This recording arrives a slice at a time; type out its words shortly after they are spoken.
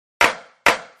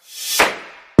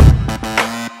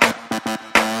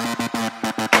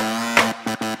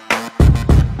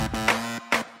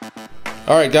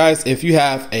All right, guys, if you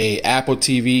have a Apple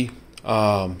TV,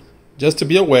 just to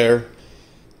be aware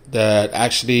that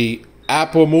actually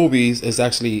Apple Movies is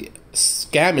actually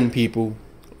scamming people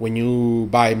when you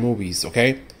buy movies.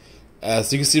 Okay,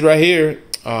 as you can see right here,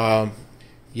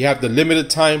 you have the limited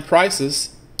time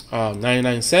prices,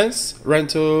 99 cents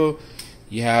rental.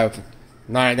 You have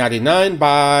 $9.99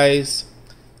 buys,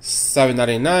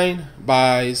 $7.99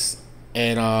 buys,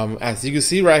 and as you can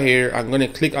see right here, I'm going to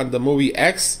click on the movie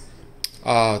X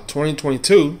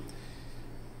 2022.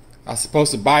 I'm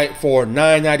supposed to buy it for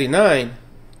 $9.99.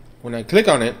 When I click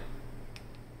on it,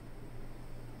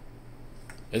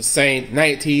 it's saying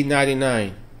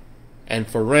 $19.99, and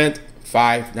for rent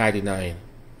 $5.99.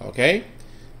 Okay,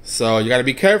 so you got to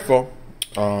be careful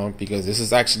because this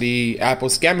is actually Apple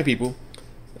scamming people,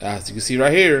 as you can see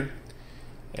right here.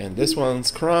 And this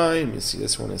one's crime. You see,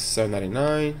 this one is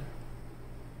 $7.99.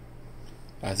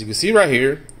 As you can see right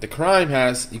here, the crime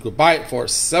has, you could buy it for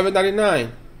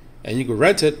 $7.99 and you could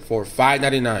rent it for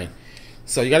 $5.99.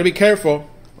 So you got to be careful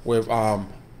with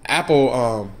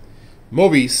Apple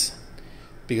movies,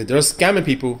 because they're scamming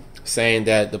people, saying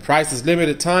that the price is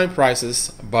limited time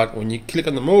prices, but when you click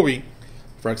on the movie,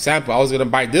 for example, I was gonna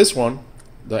buy this one,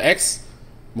 the X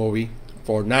movie,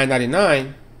 for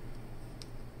 $9.99.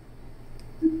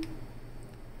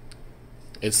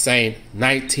 It's saying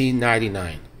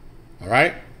 $19.99. All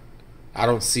right, I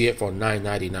don't see it for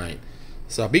 $9.99.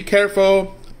 So be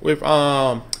careful with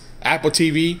Apple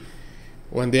TV.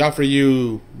 When they offer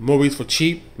you movies for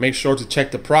cheap, make sure to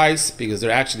check the price, because they're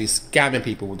actually scamming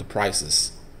people with the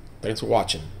prices. Thanks for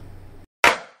watching.